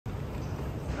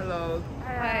Hello.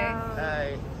 Hi.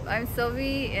 Hi. I'm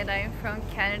Sylvie and I'm from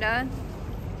Canada.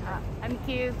 I'm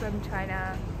Kiu from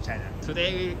China. China.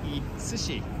 Today we eat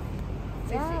sushi.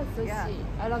 Yeah, sushi. Yeah.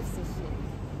 I love sushi.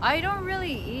 I don't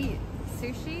really eat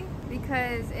sushi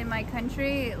because in my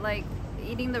country, like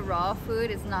eating the raw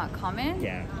food is not common.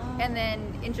 Yeah. And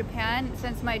then in Japan,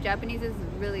 since my Japanese is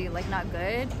really like not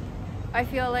good, I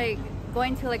feel like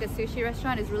going to like a sushi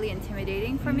restaurant is really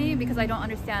intimidating for me because I don't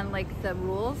understand like the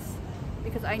rules,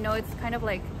 because I know it's kind of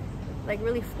like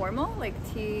really formal, like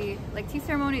tea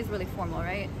ceremony is really formal,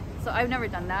 right? So I've never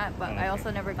done that, but I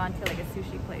also never gone to like a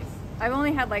sushi place. I've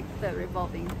only had like the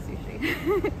revolving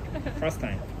sushi. First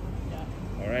time.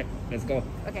 Yeah. All right. Let's go.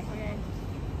 Okay. Okay.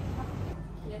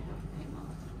 Yeah.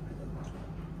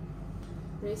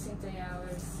 Recently I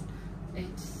was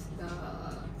at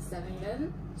the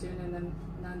 7-Eleven, doing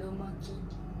the nadomaki.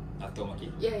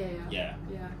 Natomaki. Yeah. Yeah.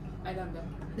 Yeah, I love them.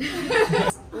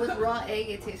 With raw egg,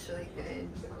 it tastes really good.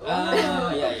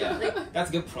 Ah, yeah.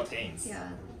 That's good proteins. Yeah.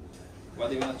 What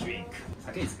do you want to drink?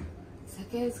 Sake is good.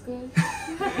 Sake is good.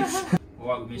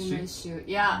 Or umeshu? Umeshu.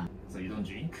 Yeah. So you don't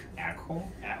drink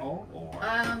alcohol at all, or?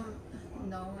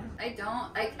 No, I don't.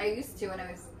 I used to when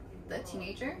I was a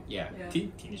teenager. Yeah. Yeah.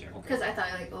 Teenager. Okay. Because I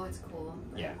thought like, oh, it's cool.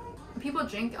 Like, Yeah. people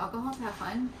drink alcohol to have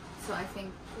fun, so I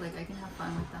think like I can have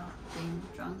fun without being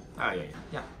drunk. Ah, yeah.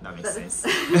 Yeah. That makes But sense.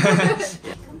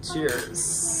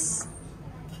 Cheers.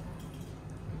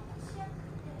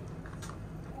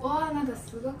 わあ、なんか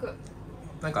すごく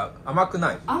なんか甘く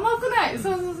ない。甘くない。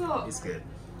そうそうそう。 It's good.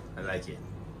 I like it.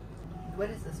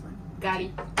 What is this one? ガ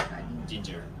リ。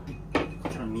 Ginger. こ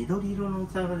ちら緑色の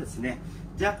器がですね、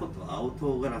じゃこと青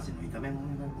唐辛子の炒め物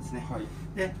になりますね。はい。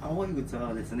で、青い器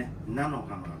はですね、菜の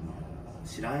花の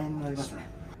白あえになりますね。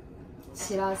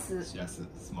しらす。しらす。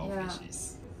Small Yeah.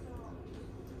 fishes.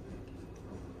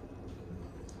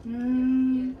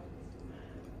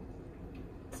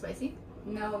 Spicy?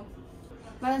 No.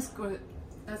 But that's good.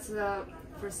 That's the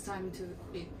first time to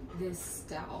eat this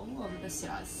style of the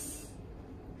shiras.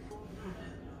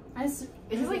 It's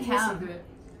like ham. good.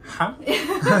 Huh?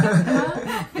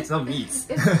 It's not meat. It's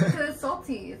because it's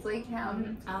salty. It's like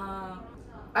ham.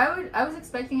 I was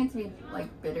expecting it to be like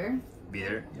bitter,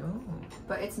 Bitter. Oh,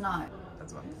 but it's not.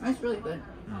 that's one. It's really good.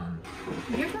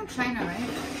 You're from China, right?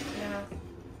 Yeah.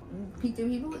 Do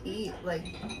people eat like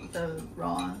the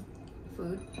raw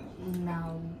food?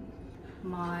 Now,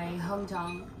 my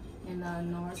hometown in the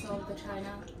north of the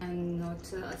China and not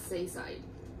the seaside,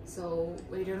 so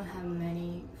we don't have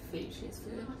many fishes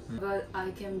food. But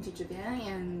I came to Japan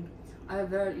and I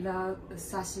very love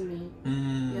sashimi.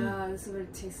 Yeah, this will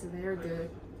taste very good.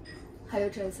 Have you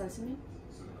tried sashimi?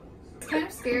 It's kind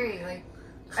of scary. Like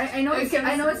I know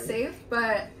it's safe,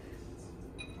 but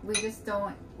we just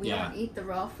don't don't eat the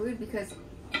raw food because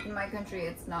in my country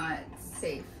it's not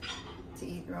safe to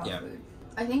eat raw food.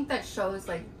 I think that shows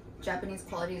like Japanese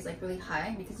quality is like really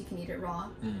high because you can eat it raw.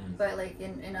 But like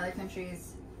in other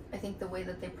countries, I think the way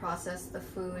that they process the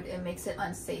food, it makes it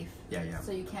unsafe. Yeah.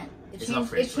 So you can't. It It's not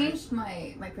fresh, changed. It changed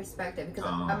my perspective because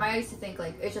I used to think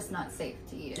like it's just not safe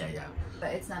to eat it. Yeah.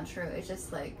 But it's not true. It's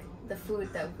just like the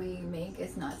food that we make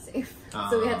is not safe.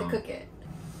 So we had to cook it.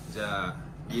 じゃあ、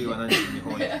ゆうは何しに日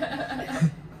本へ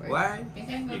Why? You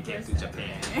can go You came first. to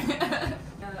Japan.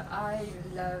 I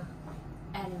love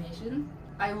animation.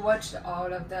 I watched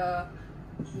all of the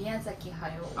Miyazaki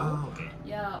Hayao. Oh, okay.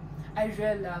 Yeah, I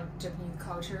really love Japanese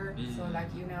culture. So like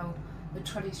the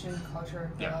traditional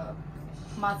culture, the Yeah.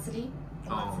 matsuri,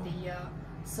 Oh. yeah.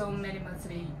 So many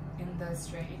matsuri in the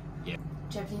street. Yeah.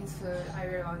 Japanese food. I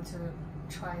really want to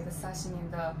try the sashimi,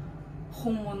 the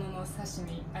honmono no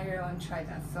sashimi. I really want to try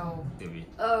that. So Did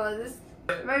Oh,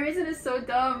 my reason is so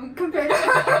dumb compared to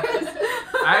ours.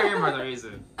 I remember the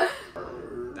reason.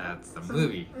 That's the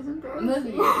movie.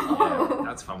 movie. Yeah,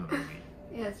 that's from the movie.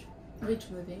 Yes, Which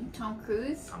movie? Tom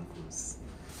Cruise. Tom Cruise.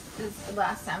 Is The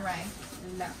Last Samurai.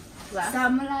 Last.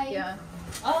 Samurai. Yeah.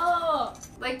 Oh.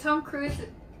 Like Tom Cruise,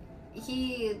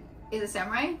 he is a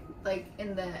samurai. Like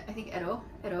in the I think Edo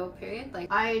period. Like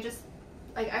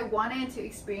I wanted to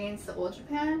experience the old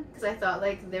Japan because I thought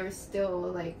like they were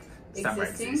still like Samurai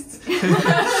existing.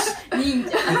 exists.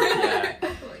 Ninja.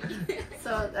 Yeah.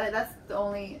 So that's the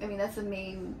only. I mean, that's the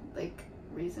main like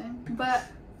reason. But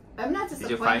I'm not you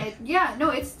disappointed. find? Yeah, no,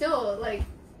 it's still like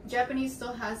Japanese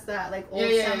still has that like old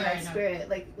samurai I know. spirit.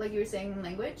 Like you were saying in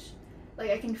language. Like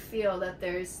I can feel that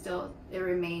there's still it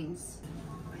remains.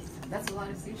 That's a lot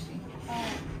of sushi.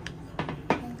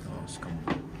 しかも。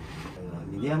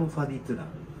ミディアムファディトゥラン。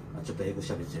ちょっと英語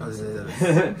喋っちゃいます。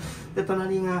で、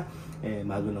隣が、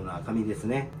マグロの赤身です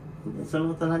ね。で、そ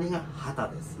の隣がハタ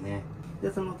ですね。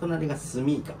で、その隣がス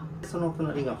ミイカ。その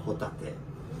隣がホタテ。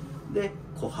で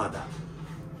小肌、は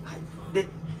い、で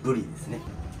ブリですね。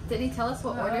 Did he tell us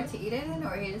what order to eat it in,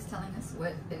 or he just telling us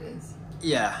what it is?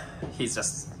 Yeah, he's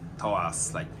just told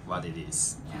us like what it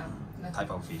is. Yeah.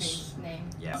 Type of fish. Name.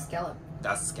 Yeah, Scallop.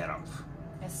 that's scallop.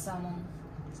 It's salmon.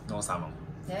 No salmon.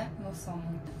 Yeah, no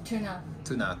salmon. Tuna.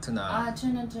 Tuna. Tuna.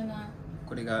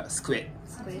 これがスクエ。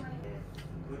 Squid.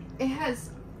 It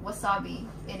has wasabi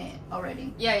in it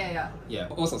already. Yeah. Yeah,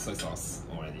 also soy sauce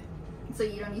already. So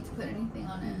you don't need to put anything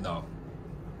on it. No,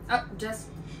 Just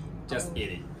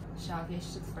eat it.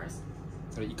 shellfish first.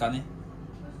 それイカね。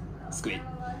スクエ。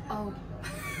 Oh.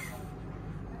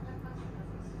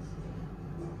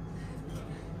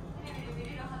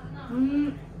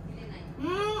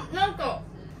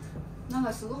 なん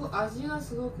かすごく味が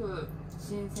すごく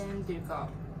新鮮っていうか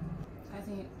I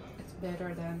think it's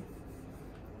better than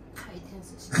回転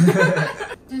寿司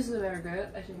This is very good.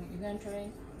 I think you can try.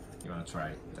 You wanna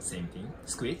try the same thing?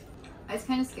 Squid? It's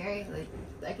kind of scary. Like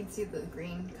I can see the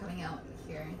green coming out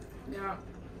here. Yeah.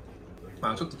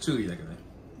 まあちょっと注意だけどね。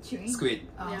 Chewing. Squid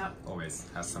Oh. Yeah.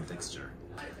 always has some texture.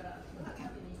 Okay.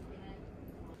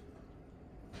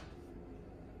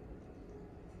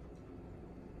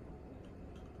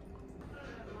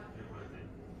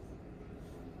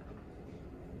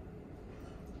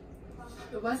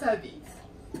 The wasabi.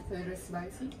 Very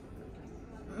spicy.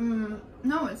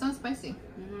 No, it's not spicy.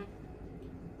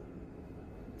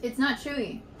 It's not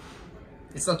chewy.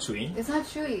 It's not chewing. It's not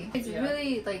chewy. It's Yeah.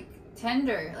 really like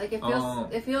tender. Like it feels. Oh.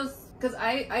 It feels because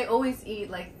I always eat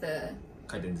like the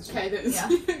回転寿司。 yeah.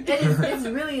 It's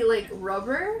really like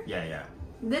rubber. Yeah.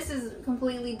 This is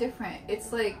completely different.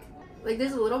 It's like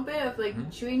there's a little bit of like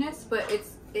chewiness, but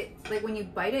it's like when you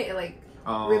bite it, it like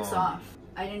rips off.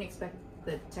 I didn't expect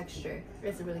the texture.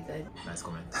 It's really good. ナイス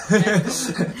コメント。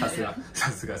さ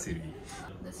すがシルビ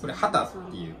ー。 This これ one. ハタっ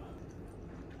ていう。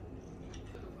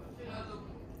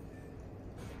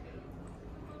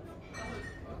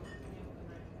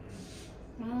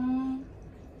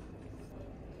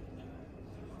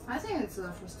I think it's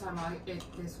the first time I ate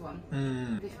this one. う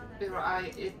ん。 Before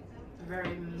I eat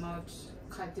very much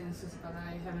回転寿司 but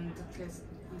I haven't tasted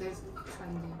this 感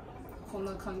じ。こん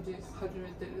な感じ初め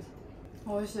てです。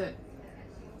美味しい。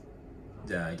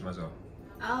じゃあ行きましょう。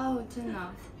 Oh,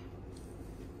 tuna.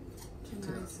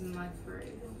 Tuna is my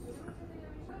favorite.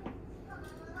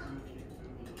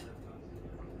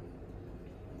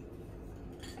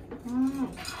 I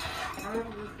love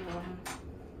this one.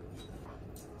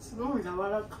 すごい柔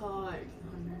らかい。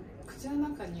口の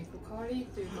中にこう香りっ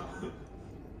ていうか、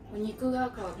お肉が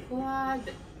こうふわーっ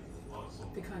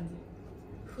て感じ。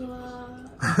ふわ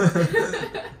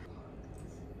ー。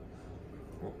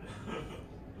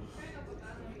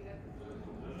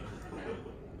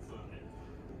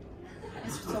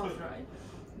It's soft, right?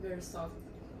 Very soft.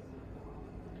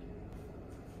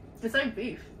 It's like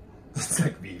beef. It's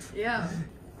like beef. Yeah.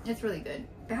 It's really good.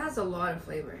 It has a lot of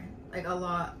flavor. Like a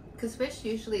lot. Because fish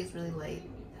usually is really light.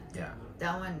 Yeah.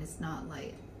 That one is not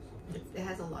light. It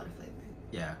has a lot of flavor.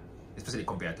 Yeah. Especially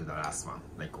compared to the last one,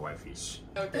 like white fish.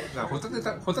 Okay. ホ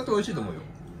タテ美味しいと思うよ。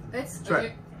 It's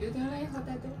Try. You don't like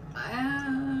hotate?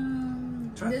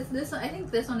 this one, I think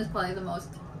this one is probably the most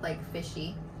like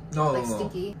fishy, No, like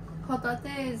sticky.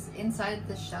 Hotate is inside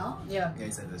the shell. Yeah. Yeah,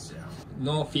 inside the shell.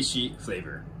 No fishy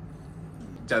flavor.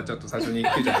 じゃあちょっと最初に聞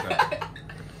いてみるか。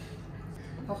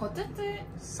Hotate?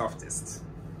 Softest.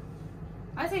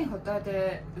 I think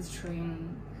hotate is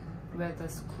trimmed with the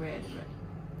squid.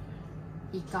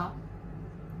 イカ。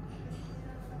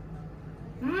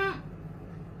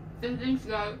全然違う。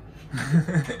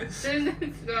全然違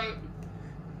う。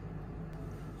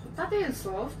ホタテ is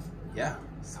soft? Yeah,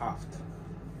 soft.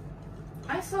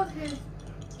 I thought his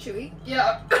Chewy.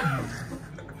 yeah.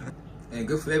 And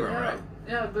good flavor, right?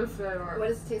 Yeah, good flavor. What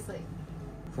does it taste like?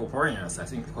 For foreigners, I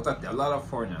think hotate, a lot of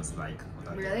foreigners like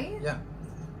hotate. Really? Yeah.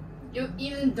 You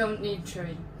even don't need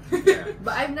chili. Yeah.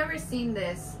 But I've never seen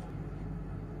this.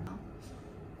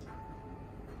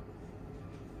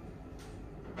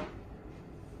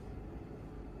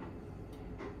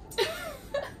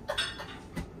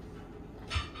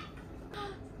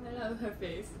 I love her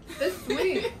face. It's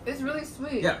sweet. It's really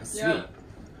sweet. Yeah, sweet. Yeah.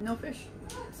 No fish.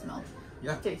 Smell.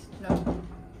 Yeah. Taste. No.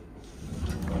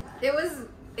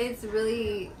 It's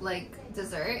really like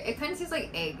dessert. It kind of tastes like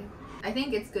egg. I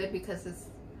think it's good because it's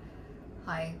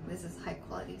this is high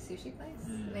quality sushi place,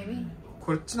 maybe.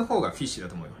 こっちの方がフィッシーだ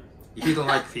と思うよ。If you don't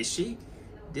like fishy,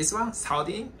 this one,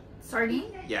 sardine,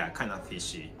 Sardine? yeah, kind of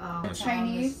fishy.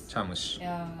 Chinese. Chamush.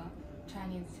 Yeah,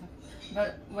 Chinese.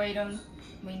 But we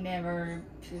never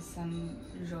put some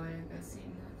royals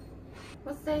in that.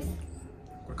 What's this?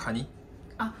 これカニ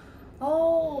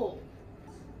Oh!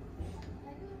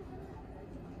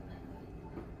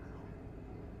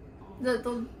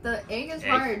 The egg is Egg?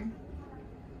 hard.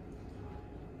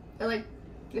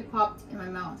 It popped in my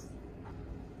mouth.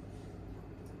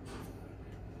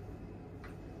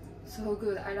 So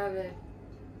good. I love it.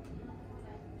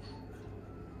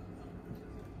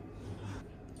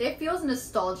 It feels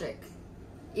nostalgic,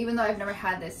 even though I've never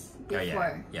had this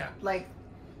before. Yeah. Like,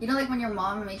 you know, like when your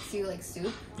mom makes you like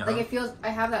soup. Like it feels. I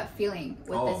have that feeling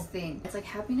with this thing. It's like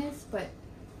happiness, but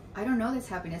I don't know this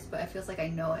happiness, but it feels like I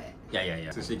know it.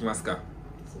 Yeah. 寿司行きますか。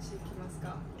寿司行きます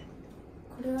か。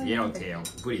これは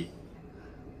Yellowtail ブリ。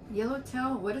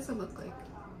 Yellowtail. What does it look like?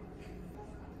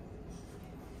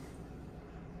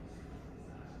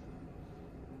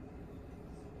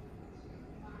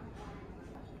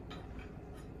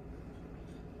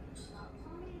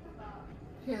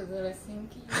 Here's what I think.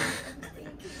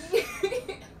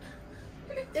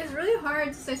 It's really hard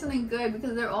to say something good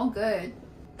because they're all good.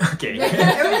 Okay.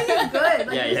 Everything is good.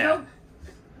 Like, Yeah. no...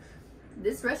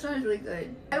 This restaurant is really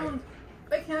good. I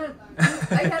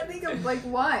can't think of like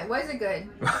why. Why is it good?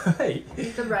 Why?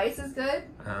 The rice is good.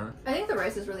 Uh-huh. I think the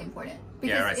rice is really important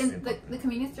because Yeah, rice is in important. the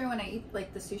convenience store when I eat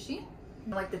like the sushi,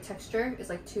 like the texture is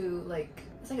like too like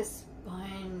it's like a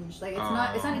sponge. Like it's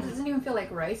not. It doesn't even feel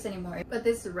like rice anymore. But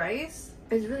this rice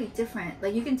is really different.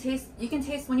 Like you can taste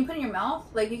when you put it in your mouth.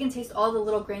 Like you can taste all the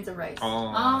little grains of rice.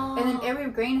 Oh. And then every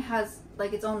grain has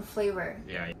like its own flavor.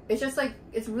 Yeah. It's just like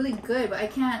it's really good, but I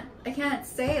can't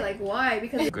say like why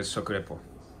because 食レポ。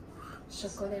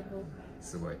食レポ。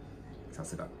すごい。さ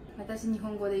すが。私日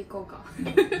本語で行こうか。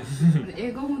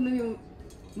英語本当に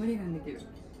無理なんだけど。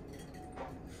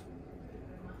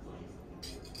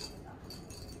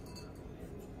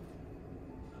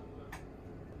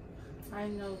I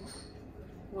know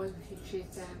what she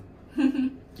said.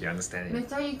 You understand めっ it?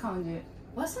 ちゃいい感じ。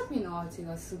わさびの味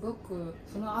がすごく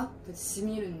そのあって染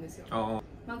みるんですよ。Oh.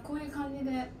 まあこういう感じ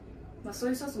で、まあ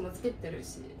ソイソースもつけてる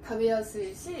し、食べやす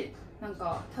いし、なん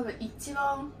か多分一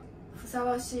番ふさ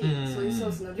わしいソイソ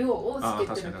ースの量をつ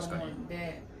けてると思うん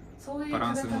で、そういう食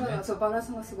べ方がそうバラン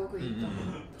スがすごくいいと思う。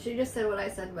she just said what I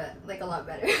said, but like a lot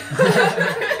better.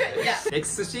 Yeah.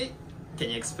 Next sushi, can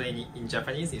you explain it in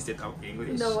Japanese instead of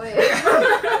English? No way.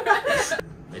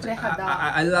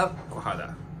 I love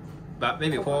kohada, but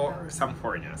maybe for some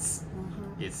foreigners,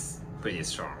 it's pretty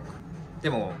strong. で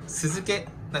も酢漬け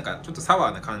なんかちょっとサワ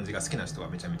ーな感じが好きな人は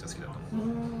めちゃめちゃ好きだと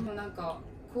思う。なんか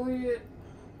こういう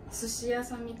寿司屋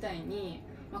さんみたいに、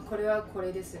まあ、これはこ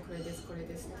れですこれですこれ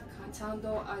ですちゃん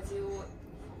と味を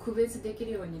区別でき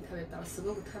るように食べたらす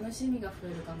ごく楽しみが増え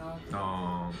るかな。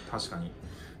ああ確かに。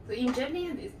In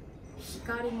Japanese,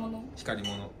 光り物。光り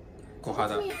物。小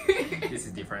肌。This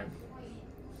is different.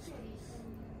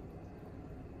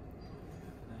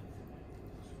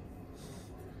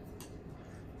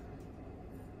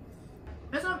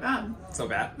 It's not bad. So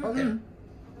bad? Okay.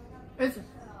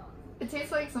 It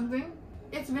tastes like something.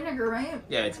 It's vinegar, right?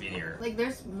 Yeah, it's vinegar. Like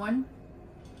there's one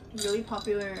really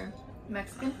popular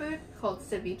Mexican food called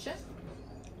ceviche,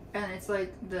 and it's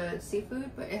like the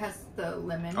seafood, but it has the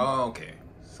lemon. Oh, okay.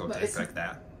 So it But tastes it's- like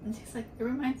that. It tastes like it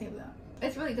reminds me of that.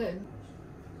 It's really good.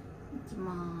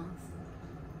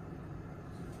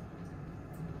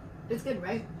 It's good,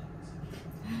 right?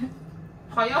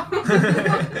 早っ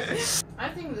I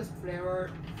think this flavor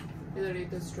is a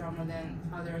little stronger than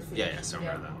other fish. Yeah,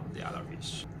 stronger than the other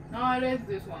fish. No, I like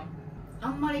this one. あ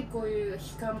んまりこういう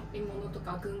光り物と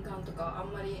か軍艦とかあ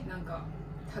んまりなんか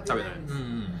食べないんです。うん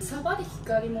うん。サバで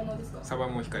光り物ですか？サバ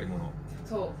も光り物。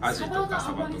そう。アジとか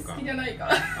サバがあんまり好きじゃないか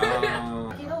ら。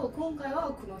あけど今回は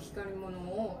この光り物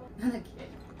をなんだっけ？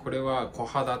これは小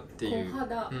肌っていう。小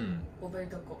肌。うん。覚え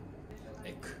とこう。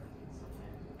エッグ。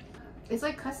It's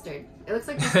like custard. It looks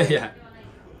like custard. Yeah.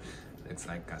 It's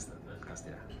like custard.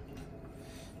 Custard.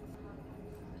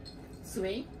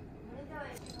 Sweet.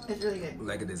 It's really good.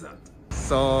 Like a dessert.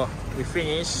 So we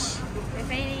finish. We're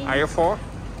finished. Are you full?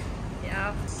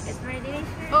 Yeah. It's very delicious.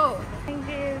 Oh, Thank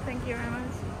you very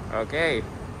much. Okay.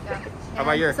 yeah. How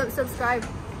about you? Subscribe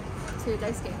to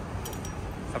Daisuke.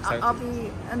 I'll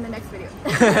be in the next video.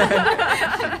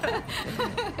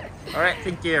 Alright,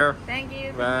 thank you. Thank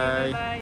you. Bye. Bye.